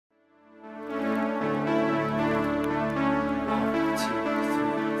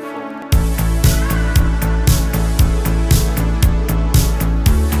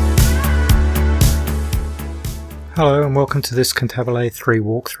Hello and welcome to this Cantabile 3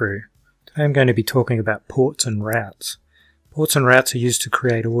 walkthrough. Today I'm going to be talking about ports and routes. Ports and routes are used to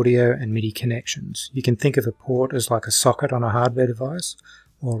create audio and MIDI connections. You can think of a port as like a socket on a hardware device,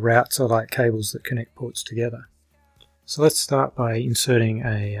 while routes are like cables that connect ports together. So let's start by inserting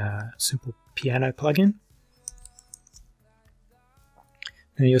a simple piano plugin.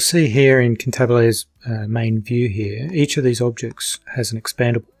 Now you'll see here in Cantabile's main view here, each of these objects has an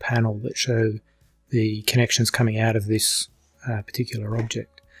expandable panel that show the connections coming out of this particular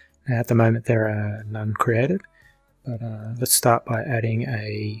object. Now, at the moment there are none created, but let's start by adding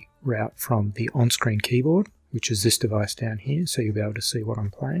a route from the on-screen keyboard, which is this device down here, so you'll be able to see what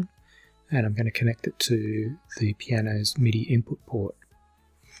I'm playing, and I'm going to connect it to the piano's MIDI input port.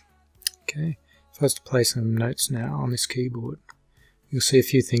 Okay, if I was to play some notes now on this keyboard, you'll see a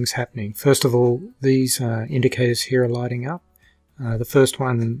few things happening. First of all, these indicators here are lighting up. The first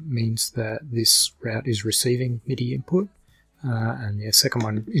one means that this route is receiving MIDI input, and the second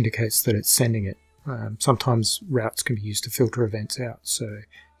one indicates that it's sending it. Sometimes routes can be used to filter events out, so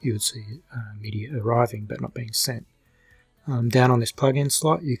you would see MIDI arriving but not being sent. Down on this plugin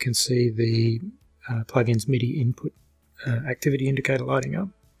slot you can see the plugin's MIDI input activity indicator lighting up,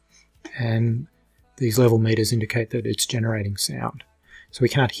 and these level meters indicate that it's generating sound. So we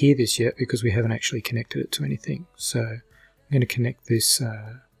can't hear this yet because we haven't actually connected it to anything. So I'm going to connect this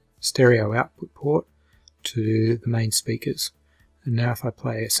stereo output port to the main speakers, and now if I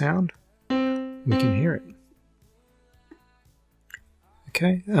play a sound we can hear it.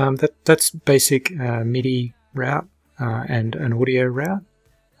 Okay, that's basic MIDI route and an audio route.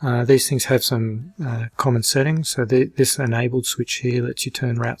 These things have some common settings, so this enabled switch here lets you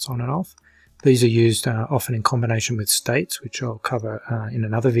turn routes on and off. These are used often in combination with states, which I'll cover in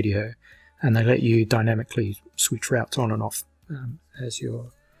another video, and they let you dynamically switch routes on and off as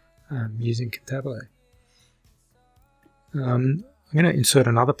you're using Cantabile. I'm going to insert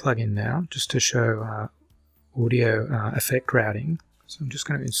another plugin now just to show audio effect routing. So I'm just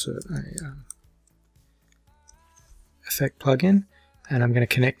going to insert a effect plugin, and I'm going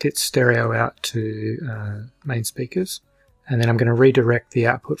to connect its stereo out to main speakers, and then I'm going to redirect the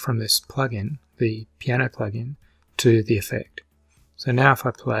output from this plugin, the piano plugin, to the effect. So now if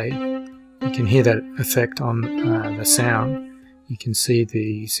I play, you can hear that effect on the sound. You can see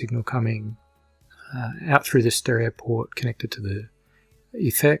the signal coming out through the stereo port connected to the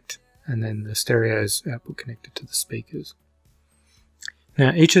effect, and then the stereo's output connected to the speakers.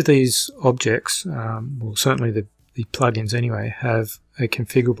 Now each of these objects, well certainly the plugins anyway, have a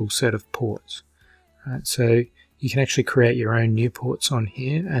configurable set of ports. So you can actually create your own new ports on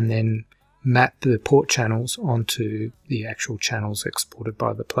here and then map the port channels onto the actual channels exported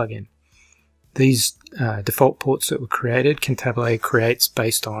by the plugin. These default ports that were created, Cantabile creates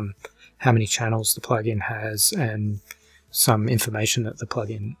based on how many channels the plugin has and some information that the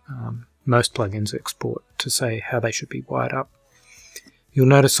plugin, most plugins export to say how they should be wired up. You'll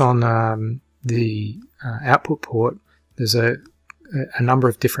notice on the output port there's a number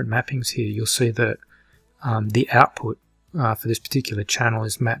of different mappings here. You'll see that the output for this particular channel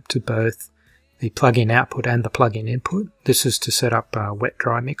is mapped to both the plugin output and the plugin input. This is to set up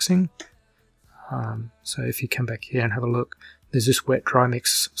wet-dry mixing. So if you come back here and have a look, there's this wet-dry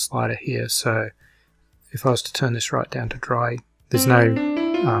mix slider here. So if I was to turn this right down to dry, there's no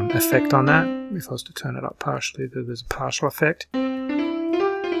effect on that. If I was to turn it up partially, there's a partial effect, and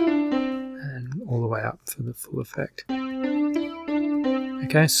all the way up for the full effect.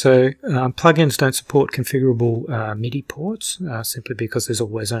 Okay, so plugins don't support configurable MIDI ports simply because there's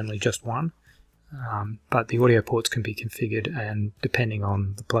always only just one. But the audio ports can be configured, and depending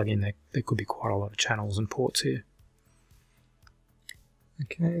on the plugin there could be quite a lot of channels and ports here.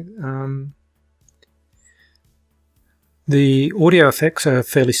 Okay, the audio effects are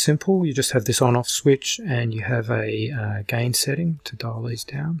fairly simple. You just have this on-off switch and you have a gain setting to dial these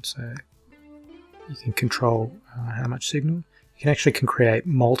down, so you can control how much signal. You can actually create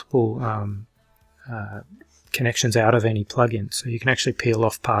multiple connections out of any plugin, so you can actually peel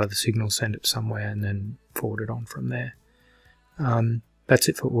off part of the signal, send it somewhere, and then forward it on from there. That's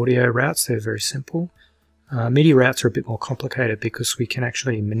it for audio routes. They're very simple. MIDI routes are a bit more complicated because we can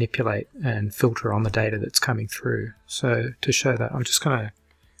actually manipulate and filter on the data that's coming through. So to show that, I'm just going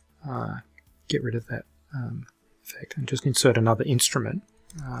to get rid of that effect and just insert another instrument,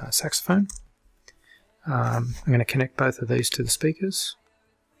 saxophone. I'm going to connect both of these to the speakers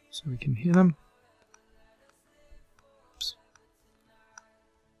so we can hear them.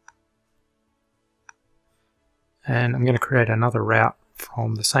 And I'm going to create another route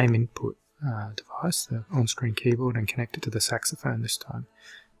from the same input device, the on-screen keyboard, and connect it to the saxophone this time.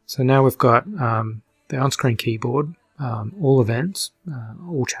 So now we've got the on-screen keyboard, all events,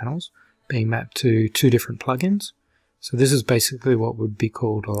 all channels, being mapped to two different plugins. So this is basically what would be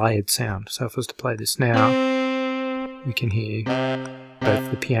called a layered sound. So if I was to play this now, we can hear both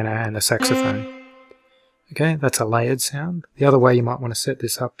the piano and the saxophone. Okay, that's a layered sound. The other way you might want to set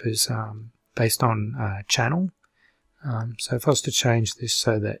this up is based on channel. So if I was to change this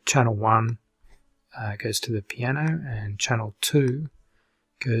so that channel 1 goes to the piano and channel 2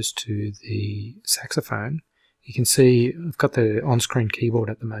 goes to the saxophone, you can see I've got the on-screen keyboard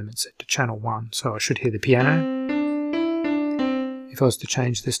at the moment set to channel 1, so I should hear the piano. If I was to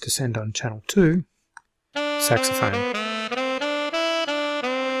change this to send on channel 2, saxophone.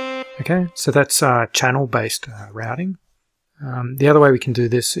 Okay, so that's channel-based routing. The other way we can do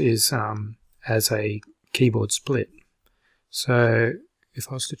this is as a keyboard split. So if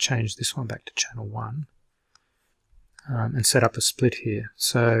I was to change this one back to channel 1 and set up a split here,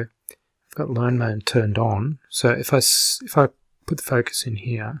 so I've got learn mode turned on. So if I put the focus in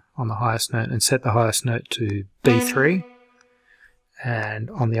here on the highest note and set the highest note to B3, and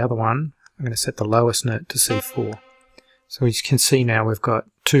on the other one I'm going to set the lowest note to C4. So as you can see now we've got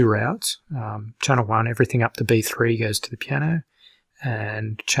two routes. Channel 1, everything up to B3 goes to the piano,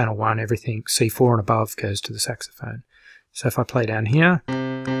 and channel 1, everything C4 and above goes to the saxophone. So if I play down here,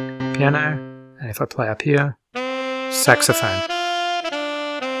 piano, and if I play up here, saxophone.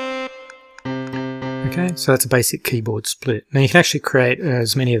 Okay, so that's a basic keyboard split. Now you can actually create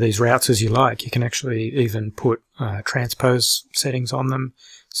as many of these routes as you like. You can actually even put transpose settings on them,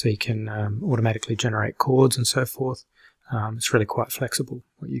 so you can automatically generate chords and so forth. It's really quite flexible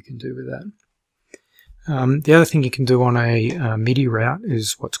what you can do with that. The other thing you can do on a MIDI route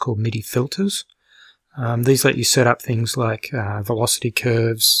is what's called MIDI filters. These let you set up things like velocity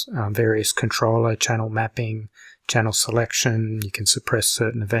curves, various controller, channel mapping, channel selection. You can suppress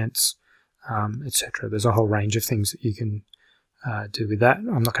certain events, etc. There's a whole range of things that you can do with that.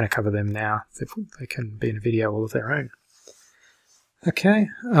 I'm not going to cover them now. They can be in a video all of their own. Okay,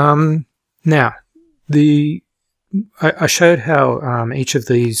 now I showed how each of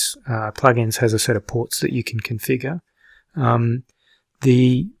these plugins has a set of ports that you can configure.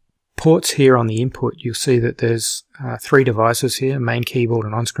 The ports here on the input, you'll see that there's three devices here: main keyboard,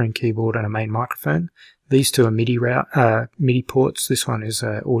 an on-screen keyboard, and a main microphone. These two are MIDI ports. This one is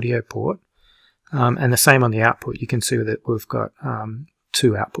an audio port. And the same on the output. You can see that we've got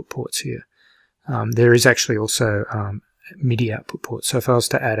two output ports here. There is actually also MIDI output ports. So if I was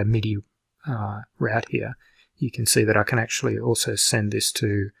to add a MIDI route here, you can see that I can actually also send this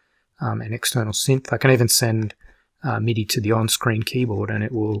to an external synth. I can even send MIDI to the on-screen keyboard, and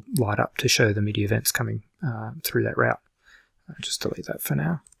it will light up to show the MIDI events coming through that route. I'll just delete that for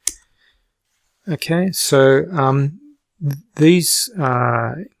now. Okay, so these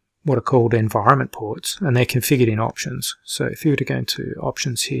what are called environment ports, and they're configured in options. So if you were to go into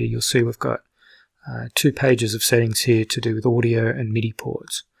options here, you'll see we've got 2 pages of settings here to do with audio and MIDI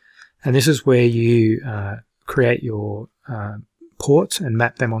ports. And this is where you create your ports and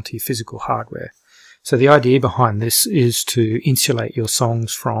map them onto your physical hardware. So the idea behind this is to insulate your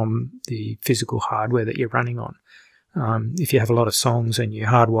songs from the physical hardware that you're running on. If you have a lot of songs and you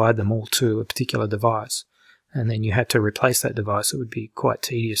hardwired them all to a particular device, and then you had to replace that device, it would be quite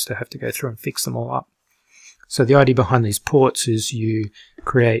tedious to have to go through and fix them all up. So the idea behind these ports is you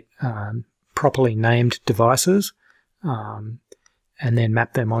create properly named devices and then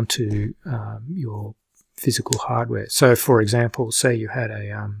map them onto your physical hardware. So for example, say you had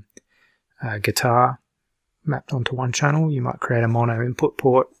a guitar mapped onto one channel, you might create a mono input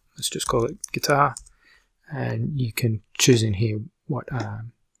port, let's just call it guitar, and you can choose in here what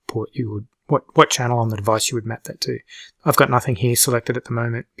port you would, what channel on the device you would map that to. I've got nothing here selected at the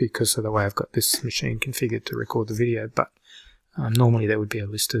moment because of the way I've got this machine configured to record the video, but normally there would be a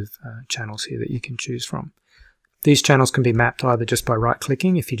list of channels here that you can choose from. These channels can be mapped either just by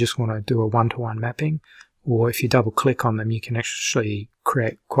right-clicking if you just want to do a one-to-one mapping, or if you double-click on them you can actually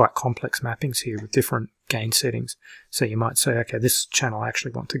create quite complex mappings here with different gain settings. So you might say, okay, this channel I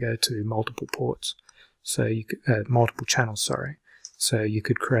actually want to go to multiple ports, so you could, multiple channels, sorry. So you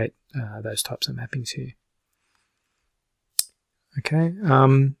could create those types of mappings here. Okay,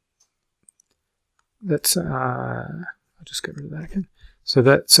 that's I'll just get rid of that again. So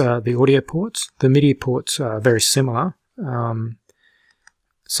that's the audio ports. The MIDI ports are very similar.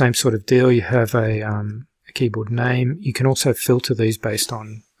 Same sort of deal. You have a keyboard name. You can also filter these based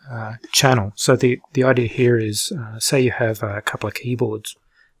on channel. So the idea here is, say you have a couple of keyboards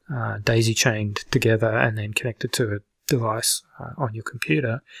daisy-chained together and then connected to a device on your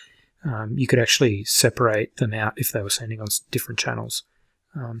computer. You could actually separate them out if they were sending on different channels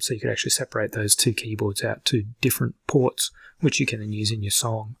So you could actually separate those two keyboards out to different ports, which you can then use in your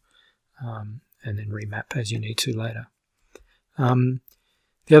song, and then remap as you need to later.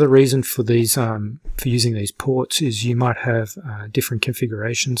 The other reason for these for using these ports is you might have different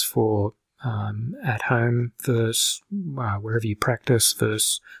configurations for at home versus wherever you practice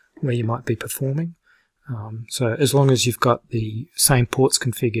versus where you might be performing. So as long as you've got the same ports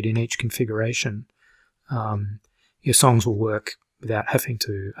configured in each configuration, your songs will work without having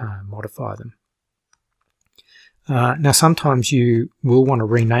to modify them. Now sometimes you will want to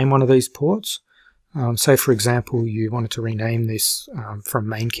rename one of these ports. Say for example you wanted to rename this from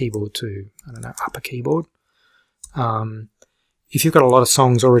main keyboard to, I don't know, upper keyboard. If you've got a lot of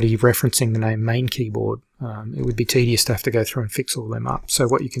songs already referencing the name main keyboard, it would be tedious to have to go through and fix all them up. So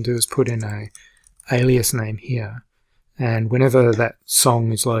what you can do is put in a alias name here, and whenever that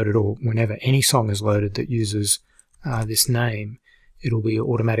song is loaded, or whenever any song is loaded that uses this name, it'll be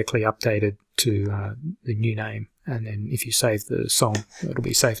automatically updated to the new name, and then if you save the song, it'll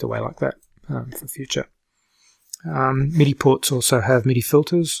be saved away like that for future. MIDI ports also have MIDI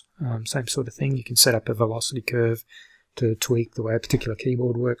filters, same sort of thing. You can set up a velocity curve to tweak the way a particular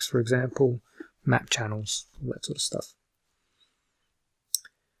keyboard works, for example, map channels, all that sort of stuff.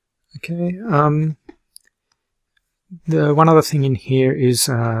 Okay, the one other thing in here is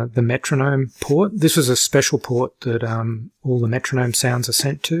the metronome port. This is a special port that all the metronome sounds are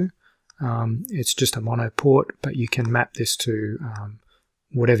sent to. It's just a mono port, but you can map this to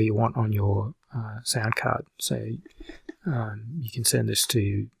whatever you want on your sound card. So you can send this to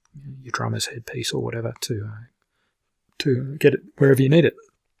your drummer's headpiece or whatever to get it wherever you need it.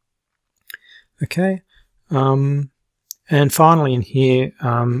 Okay. And finally in here,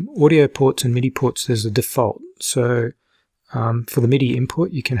 audio ports and MIDI ports, there's a default. So for the MIDI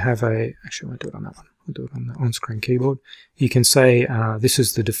input, you can have a, actually I won't do it on that one, I'll do it on the on-screen keyboard. You can say this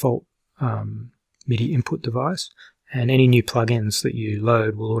is the default MIDI input device, and any new plugins that you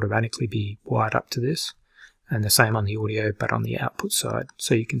load will automatically be wired up to this, and the same on the audio but on the output side.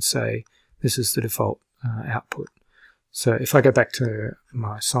 So you can say this is the default output. So if I go back to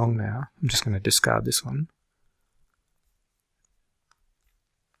my song now, I'm just going to discard this one.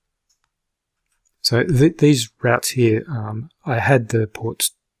 So these routes here, I had the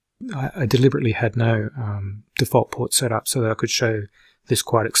ports, I deliberately had no default port set up so that I could show this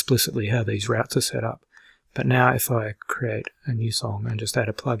quite explicitly how these routes are set up. But now if I create a new song and just add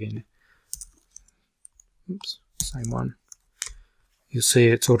a plugin, oops, same one, you'll see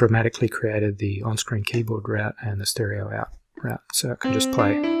it's automatically created the on-screen keyboard route and the stereo out route, so it can just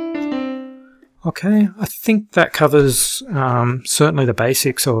play. Okay, I think that covers certainly the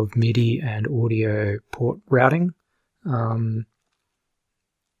basics of MIDI and audio port routing.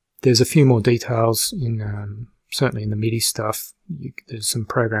 There's a few more details in certainly in the MIDI stuff. There's some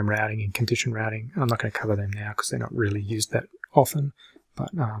program routing and condition routing. I'm not going to cover them now because they're not really used that often, but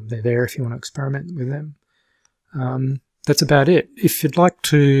they're there if you want to experiment with them. That's about it. If you'd like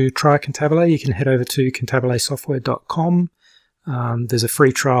to try Cantabile, you can head over to cantabilesoftware.com. There's a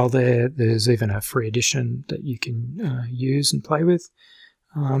free trial there. There's even a free edition that you can use and play with.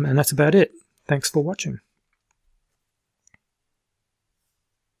 And that's about it. Thanks for watching.